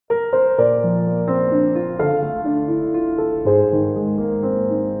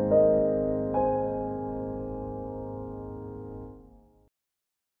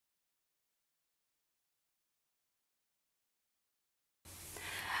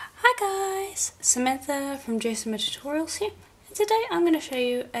guys, Samantha from Summer Tutorials here, and today I'm going to show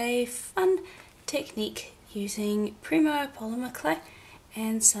you a fun technique using Primo polymer clay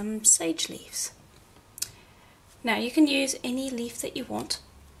and some sage leaves. Now you can use any leaf that you want,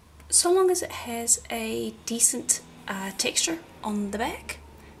 so long as it has a decent texture on the back.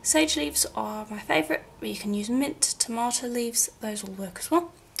 Sage leaves are my favourite, but you can use mint, tomato leaves, those will work as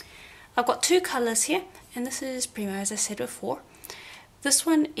well. I've got two colours here, and this is Primo as I said before. This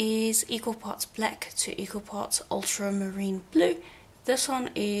one is equal parts black to equal parts ultramarine blue. This one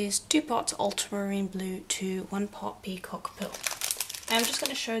is 2 parts ultramarine blue to 1 part peacock pearl. And I'm just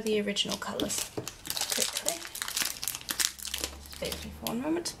going to show the original colours quickly. Bear with me for one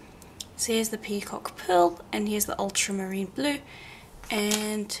moment. So here's the peacock pearl, and here's the ultramarine blue,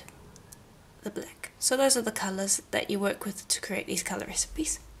 and the black. So those are the colours that you work with to create these colour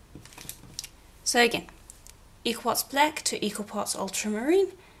recipes. So again, equal parts black to equal parts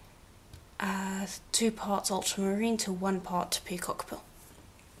ultramarine, 2 parts ultramarine to 1 part peacock pearl.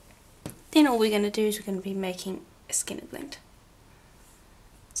 Then all we're going to do is we're going to be making a skinner blend.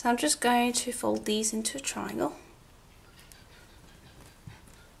 So I'm just going to fold these into a triangle.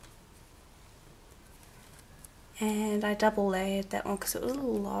 And I double layered that one because it was a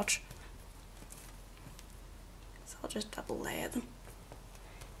little large. So I'll just double layer them.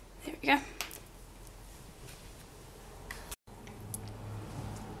 There we go.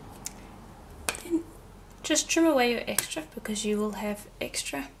 Just trim away your extra because you will have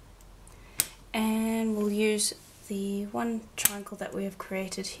extra, and we'll use the one triangle that we have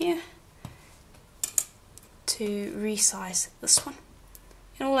created here to resize this one.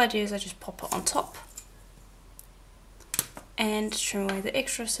 And all I do is I just pop it on top and trim away the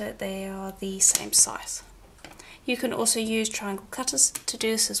extra so that they are the same size. You can also use triangle cutters to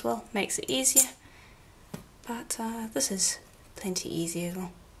do this as well, makes it easier, but this is plenty easier as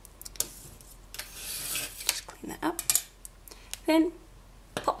well. That up, then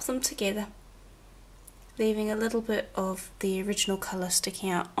pop them together, leaving a little bit of the original colour sticking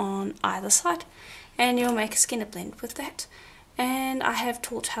out on either side, and you'll make a skinner blend with that. And I have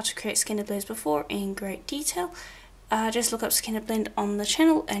taught how to create skinner blends before in great detail. Just look up skinner blend on the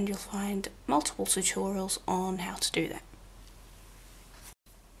channel and you'll find multiple tutorials on how to do that.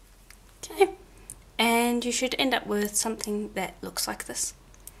 Okay, and you should end up with something that looks like this.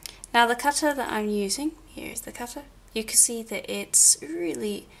 Now the cutter that I'm using, here is the cutter, you can see that it's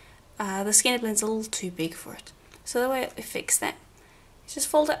really, the skinner blend's a little too big for it. So the way we fix that is just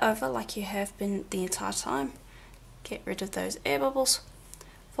fold it over like you have been the entire time, get rid of those air bubbles,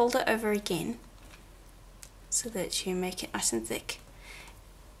 fold it over again so that you make it nice and thick.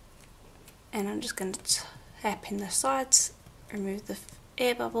 And I'm just going to tap in the sides, remove the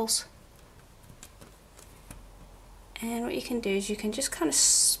air bubbles. And what you can do is you can just kind of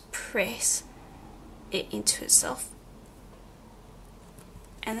press it into itself,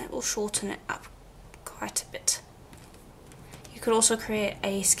 and that will shorten it up quite a bit. You could also create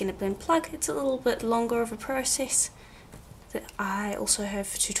a skinner blend plug. It's a little bit longer of a process, that I also have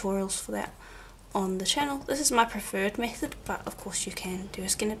tutorials for that on the channel. This is my preferred method, but of course you can do a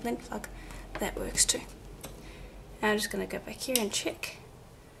skinner blend plug, that works too. Now I'm just going to go back here and check.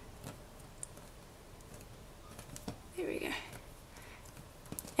 There we go.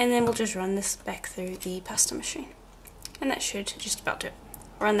 And then we'll just run this back through the pasta machine. And that should just about do it.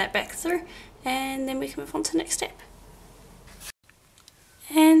 Run that back through, and then we can move on to the next step.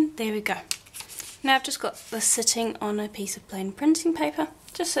 And there we go. Now I've just got this sitting on a piece of plain printing paper,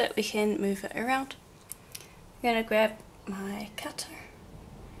 just so that we can move it around. I'm going to grab my cutter,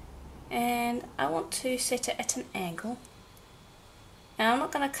 and I want to set it at an angle. Now I'm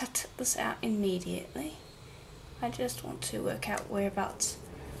not going to cut this out immediately. I just want to work out whereabouts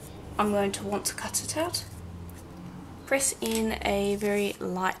I'm going to want to cut it out. Press in a very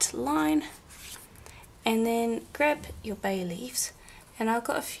light line, and then grab your bay leaves, and I've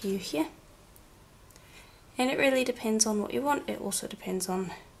got a few here. And it really depends on what you want. It also depends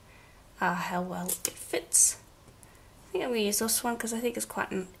on how well it fits. I think I'm going to use this one because I think it's quite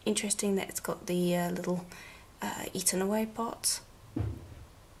interesting that it's got the little eaten away parts.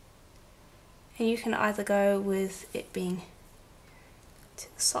 And you can either go with it being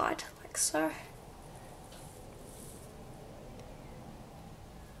to the side, like so.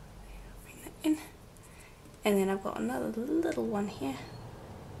 Bring that in. And then I've got another little one here,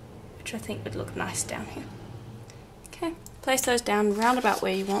 which I think would look nice down here. Okay, place those down round about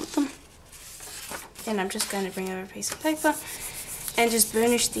where you want them. Then I'm just going to bring over a piece of paper and just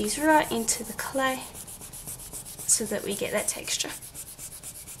burnish these right into the clay so that we get that texture.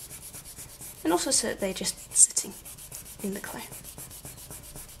 And also so that they're just sitting in the clay.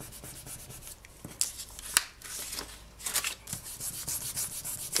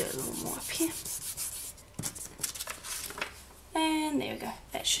 do a little more up here. And there we go,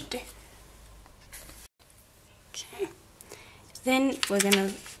 that should do. Okay, then we're going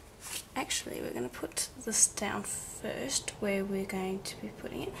to put this down first where we're going to be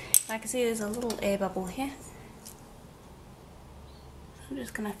putting it. I can see there's a little air bubble here. I'm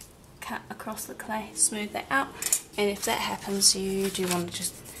just going to cut across the clay, smooth that out, and if that happens you do want to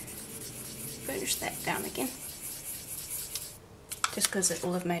just burnish that down again, just because it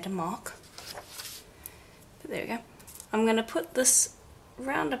will have made a mark. But there we go. I'm going to put this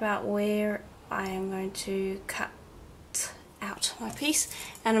round about where I am going to cut out my piece,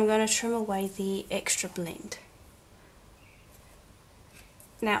 and I'm going to trim away the extra blend.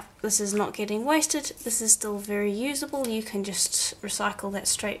 Now this is not getting wasted, this is still very usable. You can just recycle that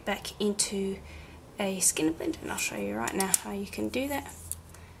straight back into a skin blend, and I'll show you right now how you can do that.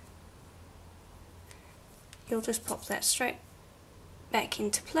 You'll just pop that straight back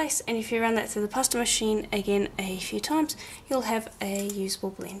into place, and if you run that through the pasta machine again a few times, you'll have a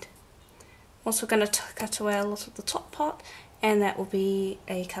usable blend. I'm also going to cut away a lot of the top part, and that will be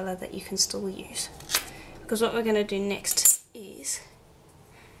a colour that you can still use. Because what we're going to do next is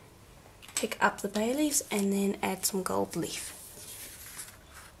pick up the bay leaves and then add some gold leaf.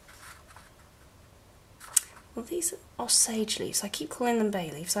 Well, these are sage leaves. I keep calling them bay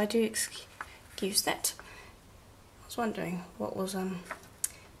leaves. I do excuse that. I was wondering what was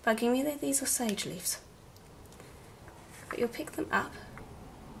bugging me there. These are sage leaves. But you'll pick them up.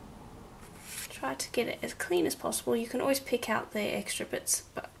 Try to get it as clean as possible. You can always pick out the extra bits,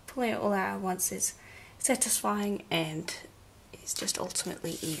 but pulling it all out at once is satisfying and is just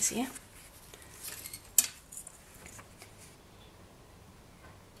ultimately easier.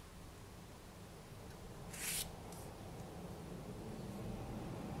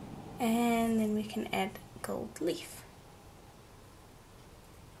 And then we can add gold leaf.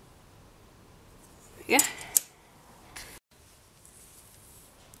 There we go.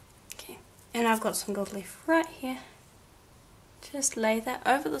 Okay, and I've got some gold leaf right here. Just lay that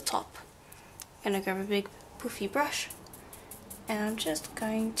over the top. I'm going to grab a big puffy brush, and I'm just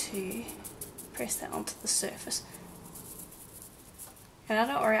going to press that onto the surface. And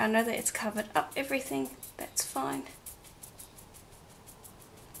don't worry, I know that it's covered up everything, that's fine.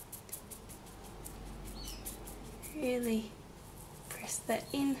 Really press that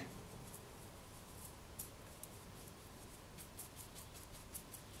in.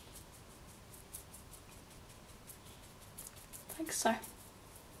 Like so.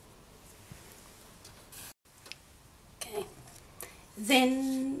 Okay,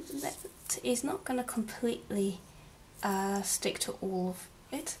 then that is not going to completely stick to all of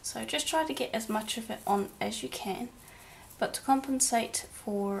it, so just try to get as much of it on as you can, but to compensate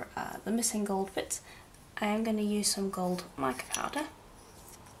for the missing gold bits, I am going to use some gold mica powder.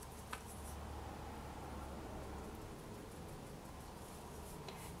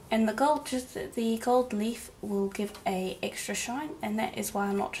 And the gold leaf will give a extra shine, and that is why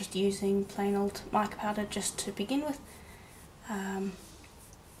I'm not just using plain old mica powder just to begin with.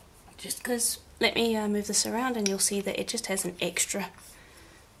 Just because, let me move this around and you'll see that it just has an extra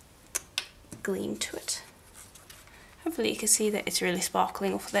gleam to it. Hopefully you can see that it's really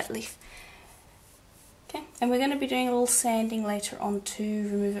sparkling off of that leaf. Okay, and we're going to be doing a little sanding later on to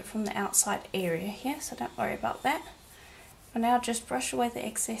remove it from the outside area here, so don't worry about that. For now, just brush away the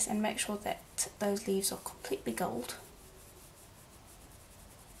excess and make sure that those leaves are completely gold.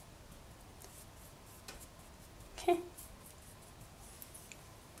 Okay.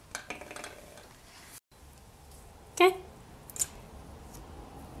 Okay.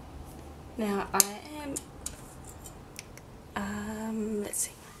 Now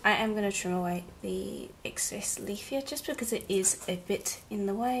I am going to trim away the excess leaf here, just because it is a bit in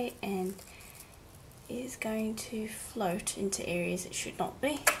the way and is going to float into areas it should not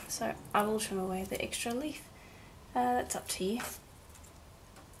be. So I will trim away the extra leaf. That's up to you.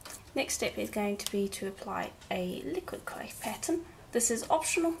 Next step is going to be to apply a liquid clay pattern. This is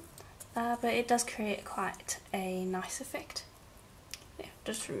optional, but it does create quite a nice effect. Yeah,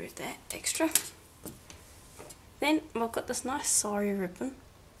 just remove that extra. Then I've got this nice sari ribbon,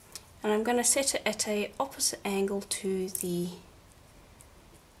 and I'm going to set it at an opposite angle to the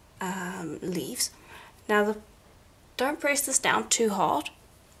leaves. Now don't press this down too hard,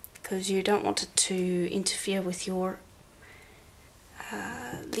 because you don't want it to interfere with your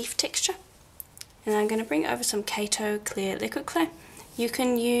leaf texture. And I'm going to bring over some Kato clear liquid clay. You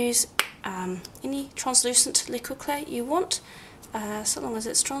can use any translucent liquid clay you want, so long as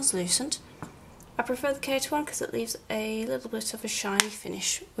it's translucent. I prefer the Kato one because it leaves a little bit of a shiny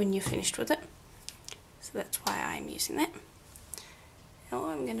finish when you're finished with it. So that's why I'm using that. Now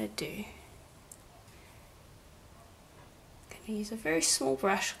what I'm going to do, I'm going to use a very small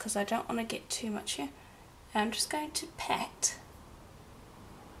brush because I don't want to get too much here. And I'm just going to tap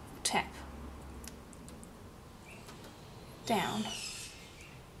down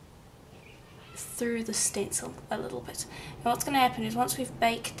through the stencil a little bit. And what's going to happen is once we've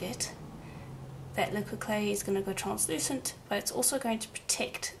baked it, that liquid clay is going to go translucent, but it's also going to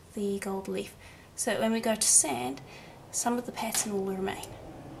protect the gold leaf. So when we go to sand, some of the pattern will remain.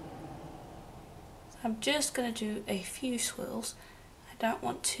 So I'm just going to do a few swirls. I don't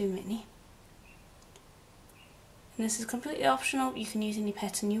want too many. And this is completely optional. You can use any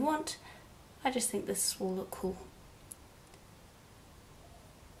pattern you want. I just think this will look cool.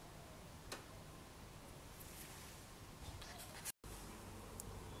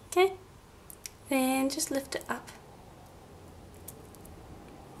 Okay, then just lift it up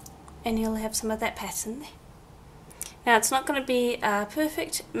and you'll have some of that pattern there. Now it's not going to be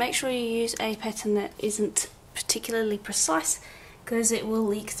perfect. Make sure you use a pattern that isn't particularly precise because it will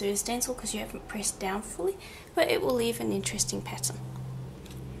leak through the stencil because you haven't pressed down fully, but it will leave an interesting pattern.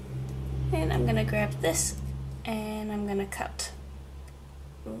 And I'm going to grab this and I'm going to cut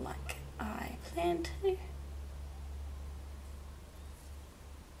like I planned to.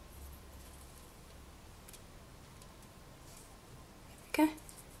 Okay,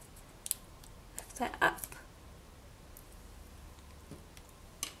 lift that up.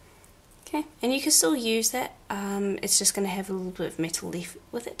 Okay, and you can still use that, it's just going to have a little bit of metal leaf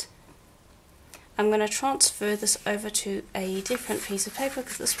with it. I'm going to transfer this over to a different piece of paper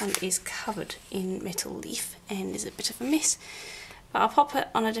because this one is covered in metal leaf and is a bit of a mess. But I'll pop it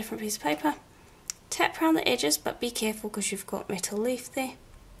on a different piece of paper, tap around the edges, but be careful because you've got metal leaf there.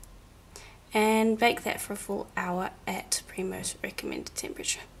 And bake that for a full hour at Burroughs recommended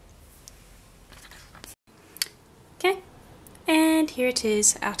temperature. Okay, and here it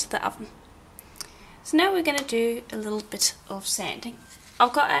is out of the oven. So now we're going to do a little bit of sanding.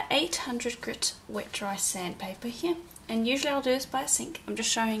 I've got an 800 grit wet dry sandpaper here, and usually I'll do this by a sink. I'm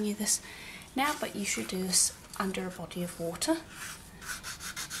just showing you this now, but you should do this under a body of water.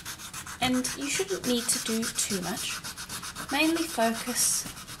 And you shouldn't need to do too much. Mainly focus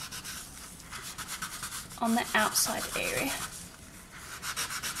on the outside area.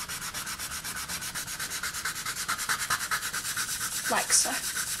 Like so.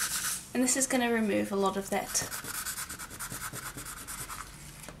 And this is going to remove a lot of that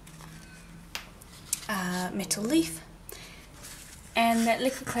metal leaf. And that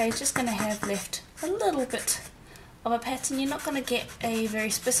liquid clay is just going to have left a little bit of a pattern. You're not going to get a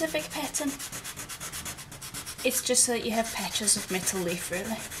very specific pattern. It's just so that you have patches of metal leaf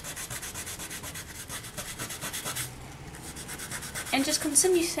really. And just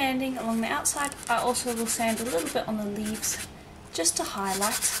continue sanding along the outside. I also will sand a little bit on the leaves just to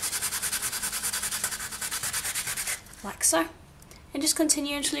highlight, like so, and just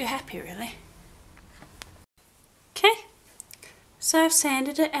continue until you're happy really. Okay, so I've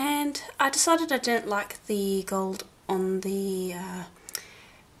sanded it and I decided I didn't like the gold on the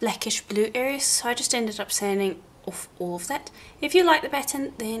blackish blue areas, so I just ended up sanding off all of that. If you like the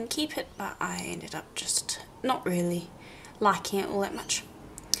pattern then keep it, but I ended up just not really liking it all that much.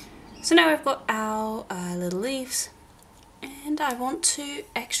 So now we've got our little leaves and I want to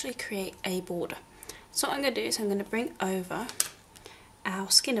actually create a border. So what I'm going to do is I'm going to bring over our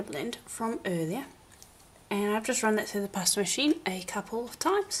Skinner blend from earlier, and I've just run that through the pasta machine a couple of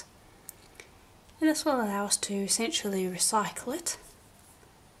times, and this will allow us to essentially recycle it.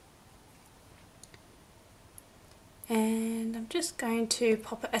 And I'm just going to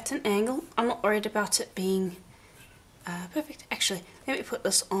pop it at an angle. I'm not worried about it being perfect. Actually, let me put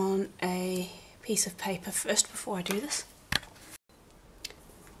this on a piece of paper first before I do this.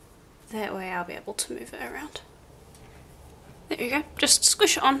 That way I'll be able to move it around. There you go. Just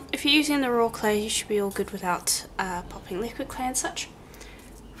squish it on. If you're using the raw clay, you should be all good without popping liquid clay and such.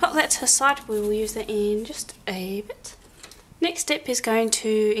 Pop that to the side. We will use that in just a bit. Next step is going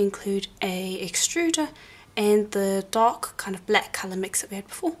to include a extruder and the dark kind of black colour mix that we had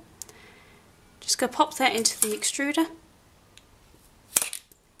before. Just go pop that into the extruder.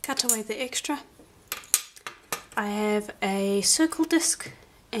 Cut away the extra. I have a circle disc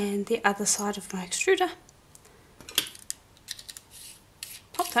and the other side of my extruder.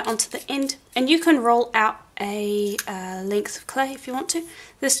 Pop that onto the end, and you can roll out a length of clay if you want to.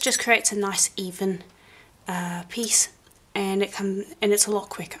 This just creates a nice even piece, and it's a lot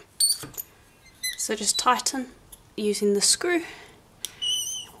quicker. So just tighten using the screw,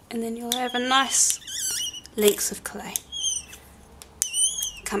 and then you'll have a nice length of clay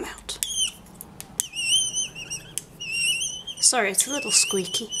come out. sorry, it's a little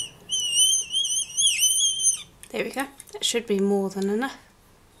squeaky. There we go, that should be more than enough.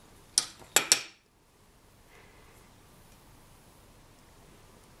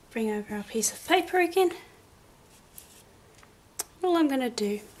 Bring over our piece of paper again. All I'm going to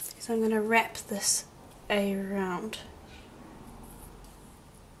do is I'm going to wrap this around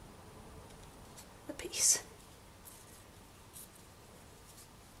the piece.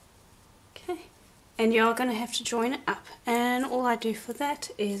 Okay, and you're going to have to join it up, and all I do for that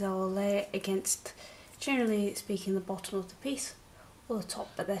is I'll lay it against, generally speaking, the bottom of the piece or the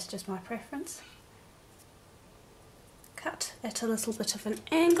top, but that's just my preference. Cut at a little bit of an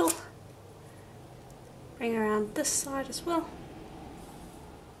angle, bring around this side as well,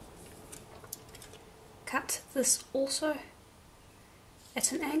 cut this also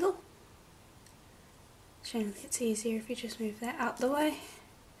at an angle. Generally it's easier if you just move that out the way.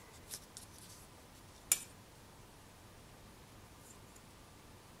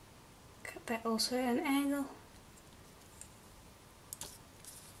 Cut that also at an angle,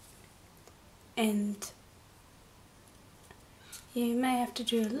 and you may have to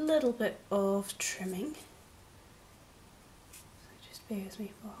do a little bit of trimming, so just bear with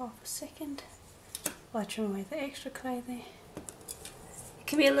me for half a second while I trim away the extra clay there. It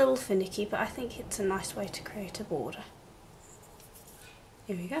can be a little finicky, but I think it's a nice way to create a border.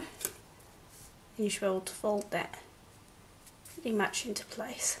 There we go. And you should be able to fold that pretty much into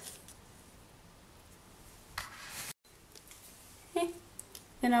place. Okay.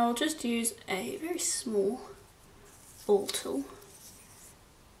 Then I will just use a very small ball tool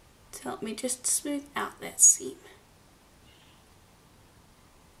to help me just smooth out that seam.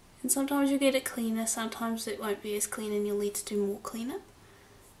 And sometimes you get it cleaner, sometimes it won't be as clean and you'll need to do more cleanup.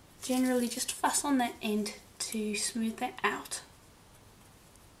 Generally just fuss on that end to smooth that out.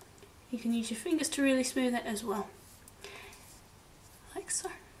 You can use your fingers to really smooth it as well, like so.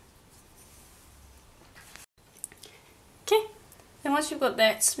 Okay, then once you've got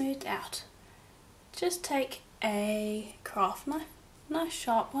that smoothed out, just take a craft knife, nice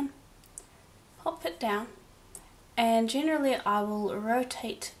sharp one, pop it down, and generally I will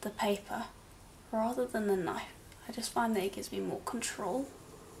rotate the paper rather than the knife. I just find that it gives me more control,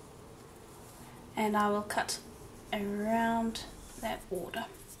 and I will cut around that border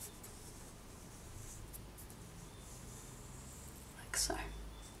like so,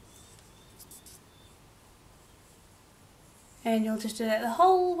 and you'll just do that the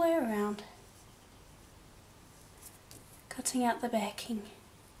whole way around, cutting out the backing,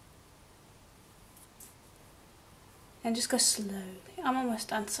 and just go slowly. I'm almost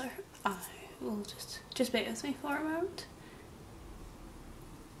done, so I will just bear with me for a moment.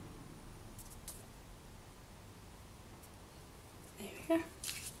 There we go.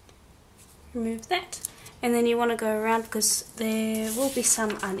 Remove that, and then you want to go around because there will be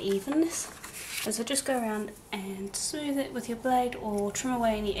some unevenness, and so just go around and smooth it with your blade or trim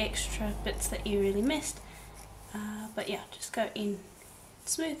away any extra bits that you really missed. But yeah, just go in,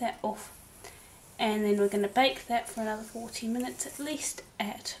 smooth that off, and then we're going to bake that for another 40 minutes at least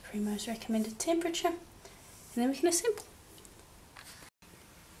at Primo's recommended temperature, and then we can assemble.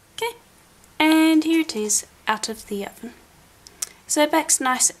 Okay, and here it is out of the oven. So it bakes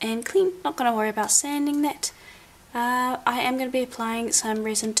nice and clean, not going to worry about sanding that. I am going to be applying some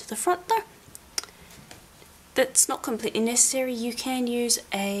resin to the front though. That's not completely necessary. You can use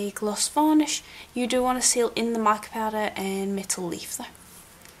a gloss varnish. You do want to seal in the mica powder and metal leaf though.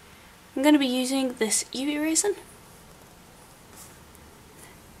 I'm going to be using this UV resin.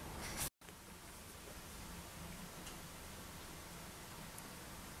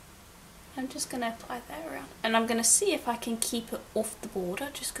 I'm just going to apply that around, and I'm going to see if I can keep it off the border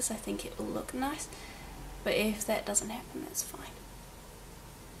just because I think it will look nice, but if that doesn't happen, that's fine.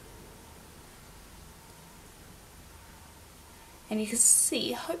 And you can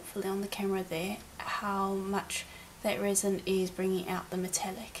see, hopefully on the camera there, how much that resin is bringing out the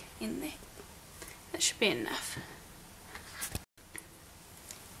metallic in there. That should be enough.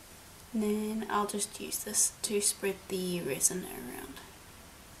 And then I'll just use this to spread the resin around.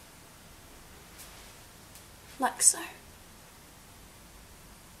 Like so.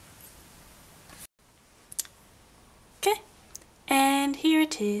 Okay, and here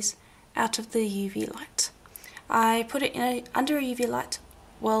it is out of the UV light. I put it in under a UV light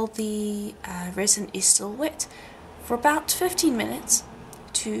while the resin is still wet for about 15 minutes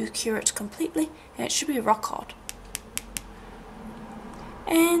to cure it completely, and it should be rock hard.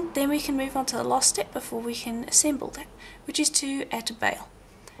 And then we can move on to the last step before we can assemble that, which is to add a bail.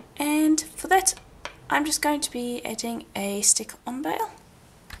 And for that I'm just going to be adding a stick-on bail.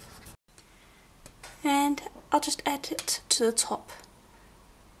 and I'll just add it to the top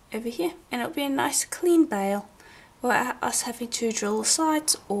over here, and it'll be a nice clean bail without us having to drill the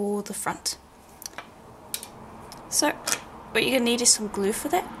sides or the front. So what you're going to need is some glue for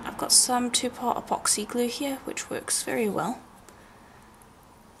that. I've got some 2-part epoxy glue here, which works very well.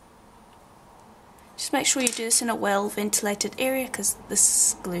 Just make sure you do this in a well ventilated area because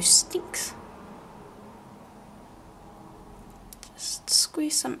this glue stinks. Just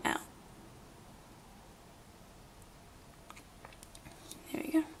squeeze some out. There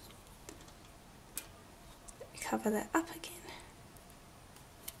we go. Cover that up again.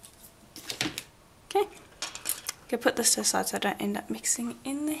 Okay. Okay, put this to the side so I don't end up mixing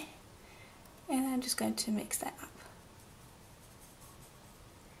in there. And I'm just going to mix that up.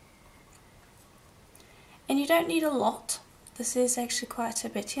 And you don't need a lot. This is actually quite a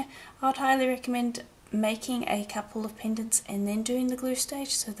bit here. I would highly recommend making a couple of pendants and then doing the glue stage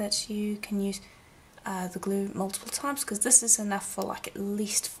so that you can use the glue multiple times, because this is enough for like at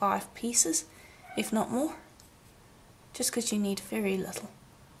least 5 pieces, if not more. Just because you need very little.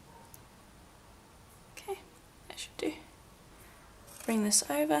 Okay, that should do. Bring this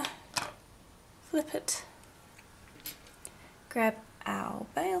over, flip it, grab our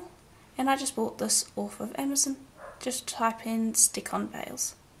bail, and I just bought this off of Amazon. Just type in stick-on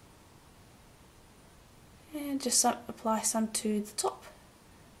bails. And just apply some to the top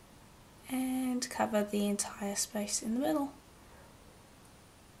and cover the entire space in the middle.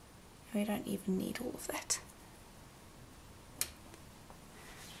 We don't even need all of that.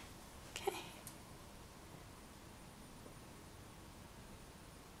 Okay.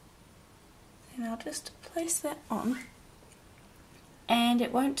 Then I'll just place that on, and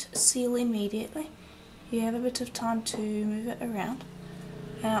it won't seal immediately. You have a bit of time to move it around.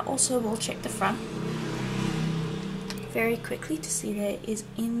 And I also will check the front very quickly to see that it is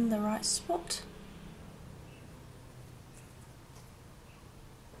in the right spot.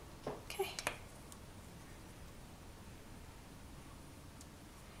 Okay.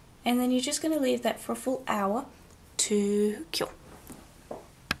 And then you're just going to leave that for a full hour to cure.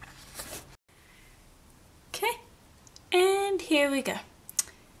 Okay, and here we go.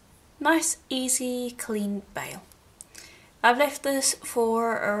 Nice, easy, clean bail. I've left this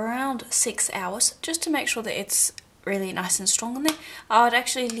for around 6 hours just to make sure that it's really nice and strong in there. I would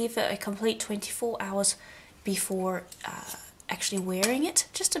actually leave it a complete 24 hours before actually wearing it,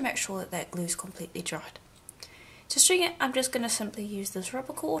 just to make sure that that glue is completely dried. To string it, I'm just going to simply use this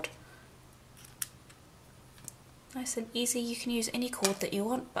rubber cord. Nice and easy. You can use any cord that you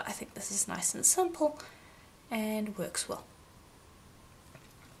want, but I think this is nice and simple and works well.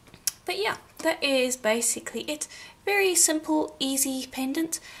 But yeah, that is basically it. Very simple, easy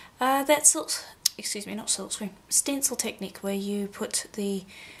pendant. That's not silkscreen, stencil technique, where you put the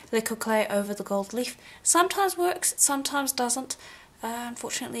liquid clay over the gold leaf. Sometimes works, sometimes doesn't.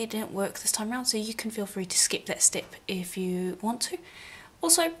 Unfortunately, it didn't work this time around, so you can feel free to skip that step if you want to.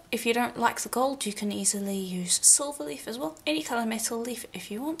 Also, if you don't like the gold, you can easily use silver leaf as well. Any colour metal leaf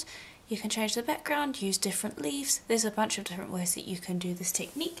if you want. You can change the background, use different leaves. There's a bunch of different ways that you can do this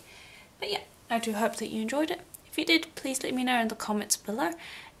technique. But yeah, I do hope that you enjoyed it. If you did, please let me know in the comments below,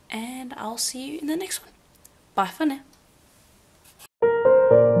 and I'll see you in the next one. Bye for now.